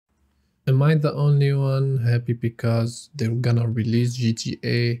Am I the only one happy because they're gonna release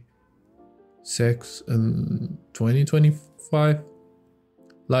GTA 6 in 2025?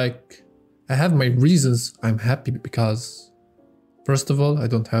 Like, I have my reasons I'm happy because, first of all, I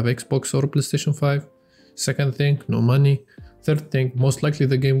don't have Xbox or PlayStation 5. Second thing, no money. Third thing, most likely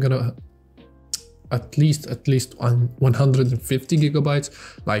the game gonna at least on 150 gigabytes.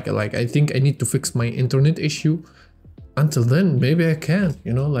 Like I think I need to fix my internet issue. Until then, maybe I can,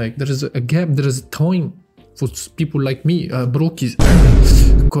 you know, like there is a gap, there is a time for people like me, brokies.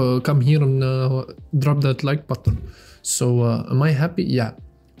 Come here and drop that like button. So am I happy? Yeah.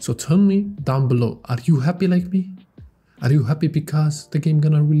 So tell me down below, are you happy like me? Are you happy because the game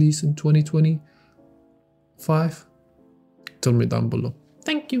gonna release in 2025? Tell me down below.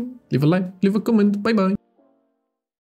 Thank you. Leave a like, leave a comment. Bye bye.